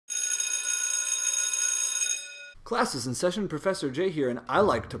Class is in session, Professor J here, and I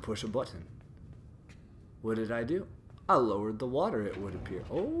like to push a button. What did I do? I lowered the water, it would appear.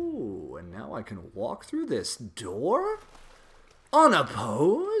 Oh, and now I can walk through this door?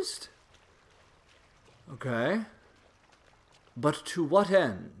 Unopposed? Okay. But to what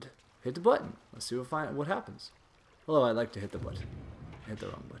end? Hit the button. Let's see what happens. Hello, I'd like to hit the button. Hit the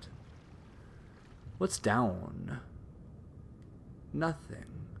wrong button. What's down? Nothing.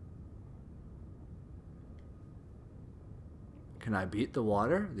 Can I beat the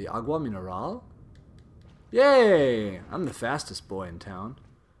water? The agua mineral? Yay! I'm the fastest boy in town.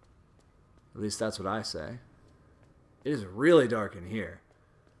 At least that's what I say. It is really dark in here.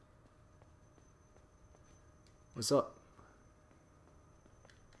 What's up?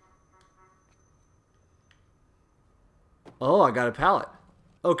 Oh, I got a pallet.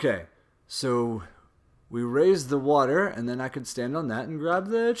 Okay, so we raise the water, and then I could stand on that and grab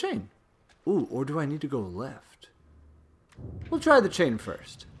the chain. Ooh, or do I need to go left? We'll try the chain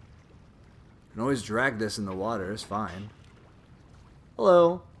first. I can always drag this in the water, it's fine.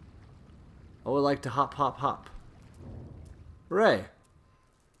 Hello. I would like to hop, hop, hop. Hooray.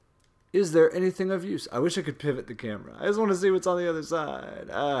 Is there anything of use? I wish I could pivot the camera. I just want to see what's on the other side.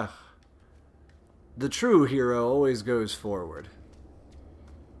 Ugh. The true hero always goes forward.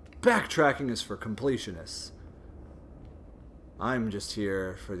 Backtracking is for completionists. I'm just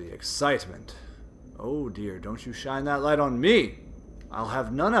here for the excitement. Oh dear, don't you shine that light on me. I'll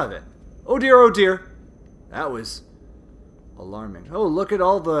have none of it. Oh dear, oh dear. That was alarming. Oh, look at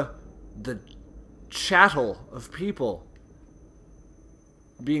all the chattel of people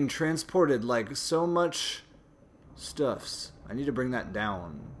being transported like so much stuffs. I need to bring that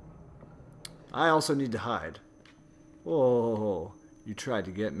down. I also need to hide. Whoa, you tried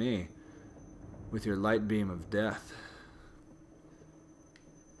to get me with your light beam of death.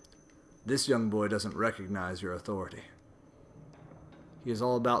 This young boy doesn't recognize your authority. He is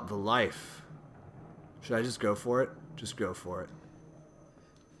all about the life. Should I just go for it? Just go for it.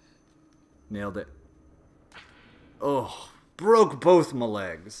 Nailed it. Oh, broke both my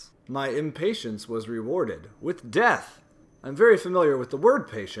legs. My impatience was rewarded with death. I'm very familiar with the word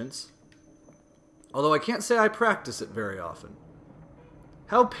patience, although I can't say I practice it very often.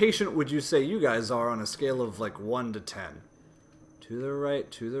 How patient would you say you guys are on a scale of like 1 to 10? To the right,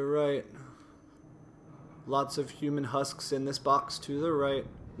 to the right. Lots of human husks in this box to the right.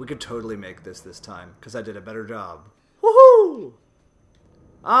 We could totally make this time, because I did a better job. Woohoo!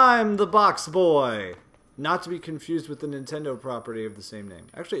 I'm the box boy! Not to be confused with the Nintendo property of the same name.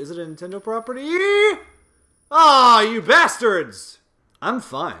 Actually, is it a Nintendo property? Ah, you bastards! I'm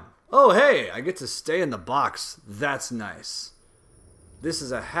fine. Oh, hey, I get to stay in the box. That's nice. This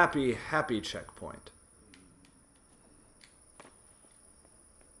is a happy, happy checkpoint.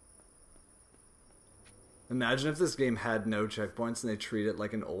 Imagine if this game had no checkpoints and they treat it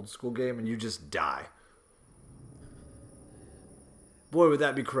like an old school game and you just die. Boy, would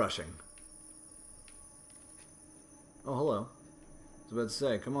that be crushing. Oh, hello. I was about to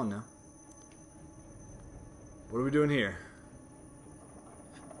say, come on now. What are we doing here?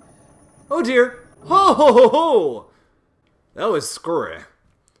 Oh dear! Ho ho ho ho! That was screwy.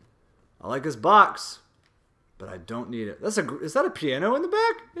 I like this box, but I don't need it. Is that a piano in the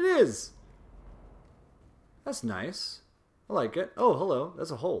back? It is. That's nice. I like it. Oh, hello. That's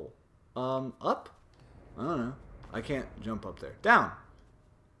a hole. Up? I don't know. I can't jump up there. Down!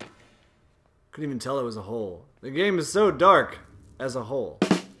 Couldn't even tell it was a hole. The game is so dark as a hole.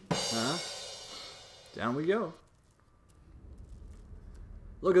 Huh? Down we go.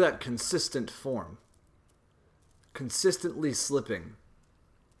 Look at that consistent form. Consistently slipping.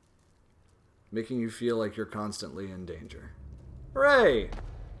 Making you feel like you're constantly in danger. Hooray!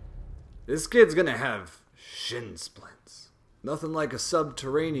 This kid's gonna have shin splints. Nothing like a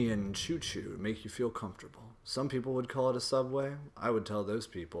subterranean choo-choo to make you feel comfortable. Some people would call it a subway. I would tell those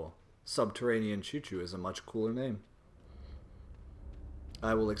people subterranean choo-choo is a much cooler name.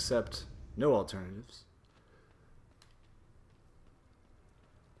 I will accept no alternatives.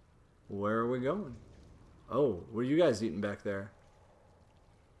 Where are we going? Oh, what are you guys eating back there?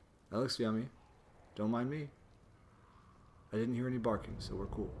 That looks yummy. Don't mind me. I didn't hear any barking, so we're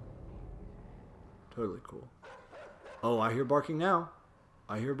cool. Totally cool. Oh, I hear barking now.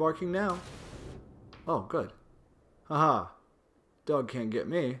 I hear barking now. Oh, good. Haha. Dog can't get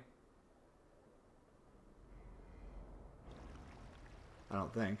me. I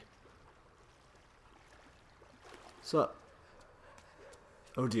don't think. What's up?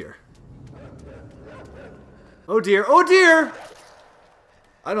 Oh dear. Oh dear. Oh dear!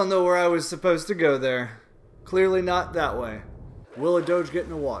 I don't know where I was supposed to go there. Clearly not that way. Will a doge get in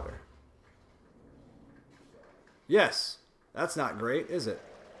the water? Yes. That's not great, is it?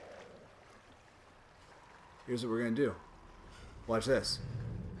 Here's what we're going to do. Watch this.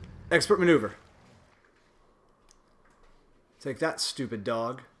 Expert maneuver. Take that, stupid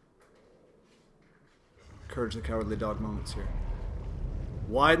dog. Courage the cowardly dog moments here.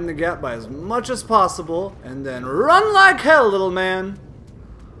 Widen the gap by as much as possible, and then run like hell, little man.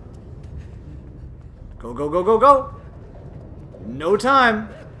 Go, go, go, go, go. No time.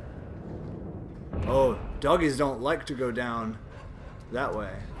 Oh, doggies don't like to go down that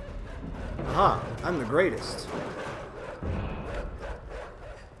way. Aha, I'm the greatest.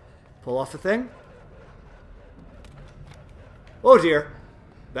 Pull off the thing. Oh dear.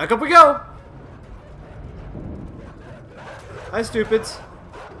 Back up we go. Hi, stupids.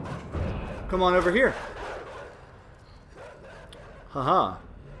 Come on over here. Haha.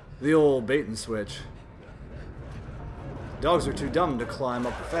 The old bait and switch. Dogs are too dumb to climb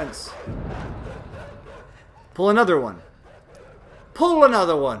up the fence. Pull another one. Pull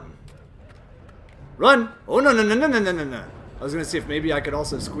another one. Run. Oh, no, no, no, no, no, no, no, no. I was going to see if maybe I could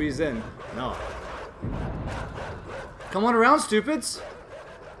also squeeze in. No. Come on around, stupids.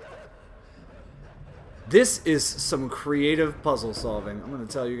 This is some creative puzzle solving. I'm going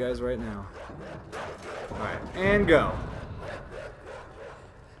to tell you guys right now. Alright, and go.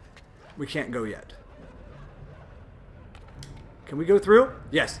 We can't go yet. Can we go through?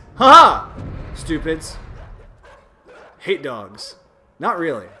 Yes. Haha! Stupids. Hate dogs. Not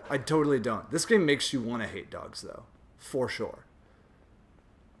really. I totally don't. This game makes you want to hate dogs, though. For sure.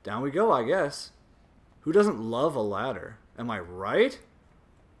 Down we go, I guess. Who doesn't love a ladder? Am I right?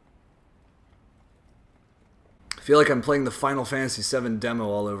 I feel like I'm playing the Final Fantasy VII demo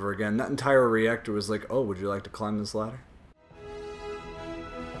all over again. That entire reactor was like, oh, would you like to climb this ladder?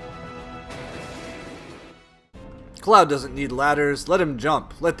 Cloud doesn't need ladders. Let him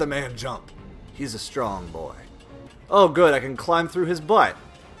jump. Let the man jump. He's a strong boy. Oh, good. I can climb through his butt.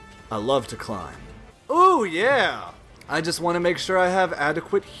 I love to climb. Ooh, yeah. I just want to make sure I have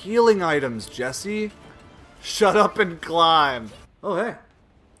adequate healing items, Jesse. Shut up and climb. Oh, hey.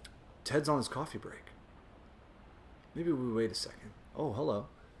 Ted's on his coffee break. Maybe we wait a second. Oh, hello.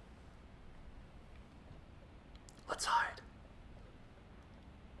 Let's hide.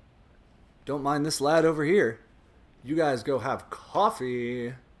 Don't mind this lad over here. You guys go have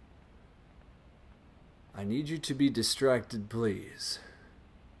coffee. I need you to be distracted, please.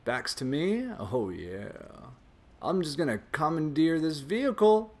 Backs to me? Oh, yeah. I'm just gonna commandeer this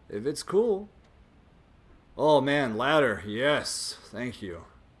vehicle, if it's cool. Oh, man, ladder. Yes, thank you.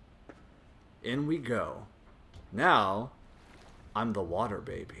 In we go. Now, I'm the water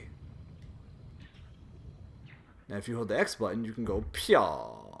baby. Now, if you hold the X button, you can go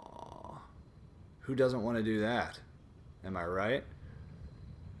pyaw. Who doesn't want to do that? Am I right?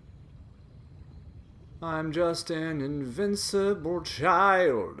 I'm just an invincible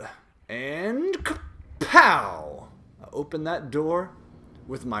child. And kapow! I open that door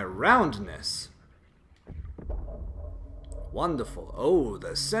with my roundness. Wonderful. Oh,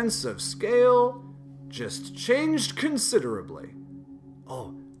 the sense of scale just changed considerably.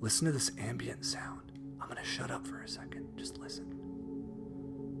 Oh, listen to this ambient sound. I'm gonna shut up for a second. Just listen.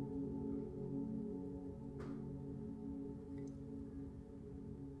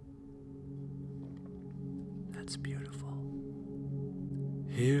 That's beautiful.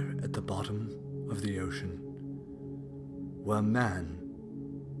 Here at the bottom of the ocean, where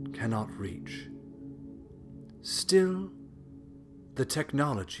man cannot reach, still the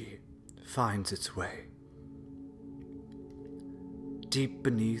technology finds its way. Deep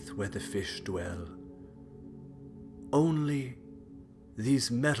beneath where the fish dwell, only these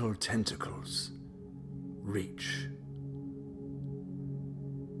metal tentacles reach.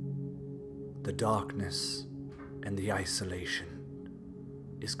 The darkness and the isolation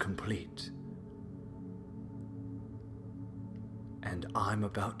is complete. And I'm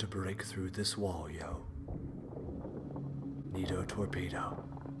about to break through this wall, yo. Need a torpedo.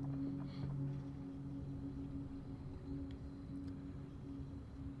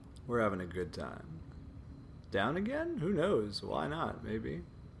 We're having a good time. Down again? Who knows? Why not? Maybe.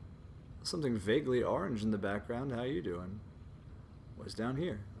 Something vaguely orange in the background. How you doing? What's down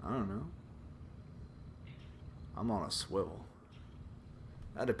here? I don't know. I'm on a swivel.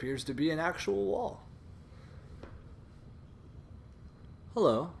 That appears to be an actual wall.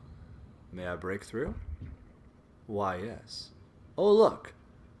 Hello. May I break through? Why, yes. Oh, look.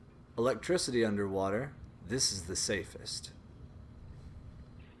 Electricity underwater. This is the safest.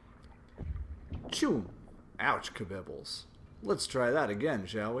 Choo! Ouch, kabibbles. Let's try that again,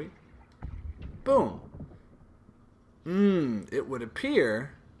 shall we? Boom! It would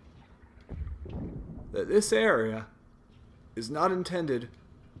appear that this area is not intended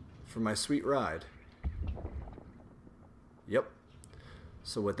for my sweet ride. Yep.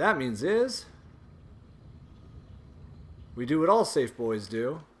 So what that means is we do what all safe boys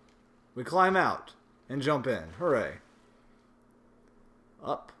do. We climb out and jump in. Hooray.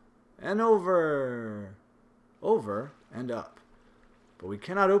 Up and over. Over and up. But we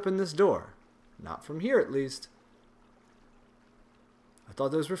cannot open this door. Not from here, at least. I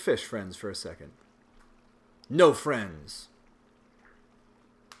thought those were fish friends for a second. No friends.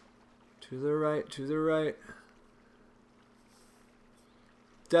 To the right, to the right.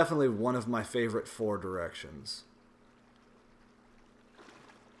 Definitely one of my favorite 4 directions.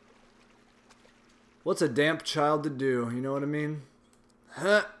 What's a damp child to do? You know what I mean?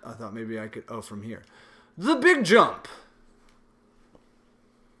 Huh. I thought maybe I could... Oh, from here. The big jump!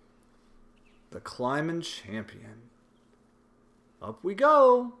 The climbing champion. Up we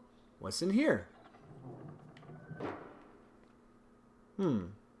go. What's in here?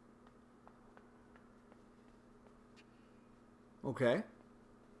 Okay.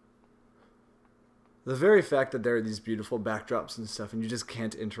 The very fact that there are these beautiful backdrops and stuff and you just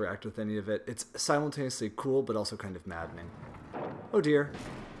can't interact with any of it, it's simultaneously cool but also kind of maddening. Oh dear.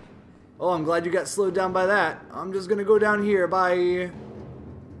 Oh, I'm glad you got slowed down by that. I'm just gonna go down here. Bye.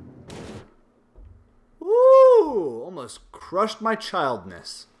 Woo! Almost crushed my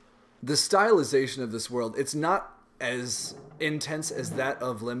childness. The stylization of this world, it's not as intense as that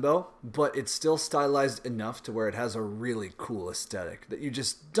of Limbo, but it's still stylized enough to where it has a really cool aesthetic that you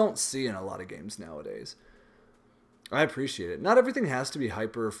just don't see in a lot of games nowadays. I appreciate it. Not everything has to be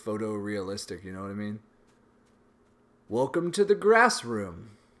hyper photorealistic, you know what I mean? Welcome to the grass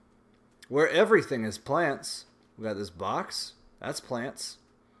room, where everything is plants. We got this box, that's plants.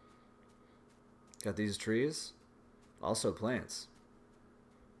 Got these trees, also plants.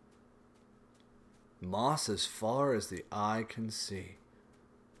 Moss as far as the eye can see.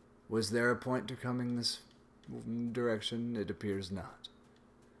 Was there a point to coming this direction? It appears not.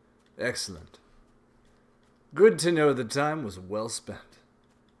 Excellent. Good to know the time was well spent.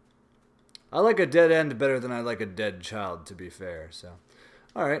 I like a dead end better than I like a dead child, to be fair, so.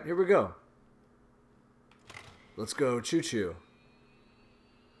 Alright, here we go. Let's go choo-choo.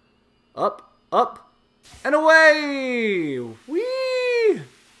 Up, up, and away! Whee!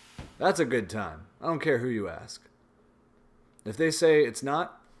 That's a good time. I don't care who you ask. If they say it's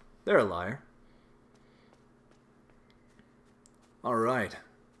not, they're a liar. Alright.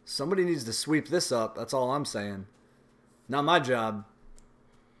 Somebody needs to sweep this up, that's all I'm saying. Not my job.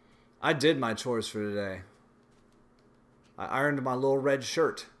 I did my chores for today. I ironed my little red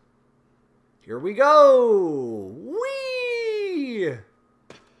shirt. Here we go! Whee!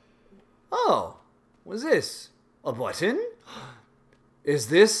 Oh, what's this? A button? Is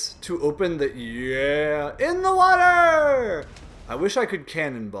this to open the... Yeah! In the water! I wish I could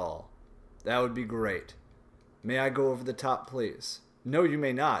cannonball. That would be great. May I go over the top, please? No, you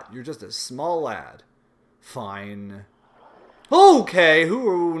may not. You're just a small lad. Fine. Okay,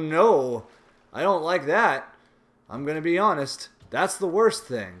 who... No. I don't like that. I'm gonna be honest. That's the worst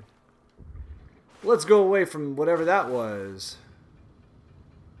thing. Let's go away from whatever that was.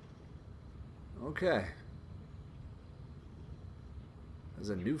 Okay. There's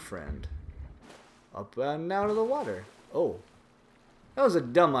a new friend. Up and out of the water. Oh. That was a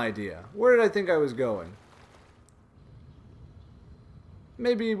dumb idea. Where did I think I was going?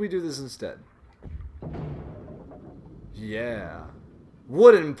 Maybe we do this instead. Yeah.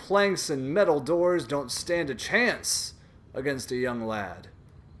 Wooden planks and metal doors don't stand a chance against a young lad.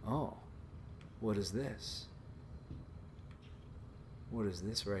 Oh. What is this? What is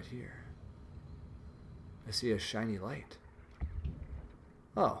this right here? I see a shiny light.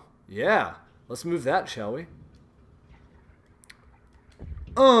 Oh, yeah. Let's move that, shall we?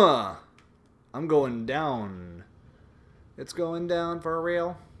 I'm going down. It's going down for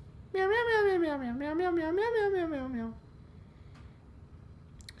real. Meow, meow, meow, meow, meow, meow, meow, meow, meow, meow, meow, meow.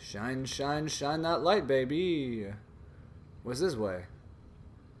 Shine, shine, shine that light, baby. What's this way?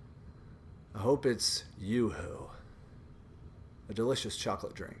 I hope it's Yoo-hoo. A delicious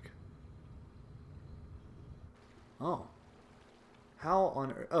chocolate drink. Oh. How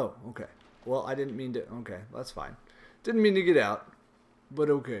on earth? Oh, okay. Well, I didn't mean to... Okay, that's fine. Didn't mean to get out. But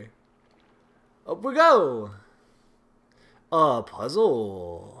okay. Up we go! A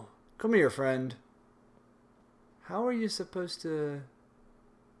puzzle. Come here, friend. How are you supposed to...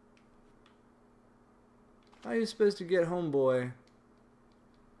 How are you supposed to get home, boy?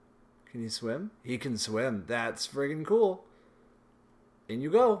 Can he swim? He can swim. That's friggin' cool. In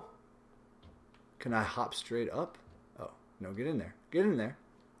you go. Can I hop straight up? Oh, no, get in there. Get in there.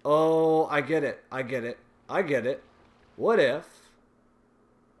 Oh, I get it. I get it. I get it. What if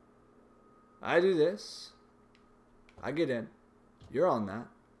I do this? I get in. You're on that.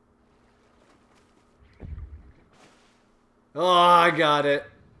 Oh, I got it.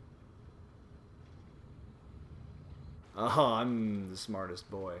 Oh, I'm the smartest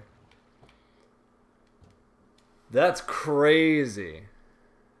boy. That's crazy.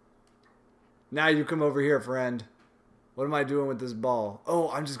 Now you come over here, friend. What am I doing with this ball? Oh,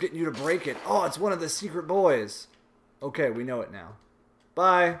 I'm just getting you to break it. Oh, it's one of the secret boys. Okay, we know it now.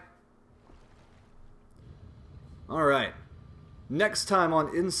 Bye. Alright. Next time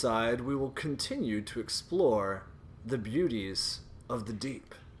on Inside, we will continue to explore the beauties of the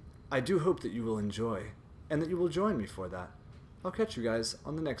deep. I do hope that you will enjoy, and that you will join me for that. I'll catch you guys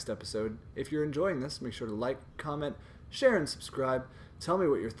on the next episode. If you're enjoying this, make sure to like, comment, share, and subscribe. Tell me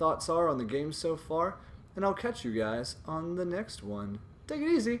what your thoughts are on the game so far, and I'll catch you guys on the next one. Take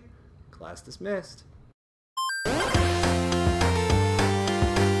it easy. Class dismissed.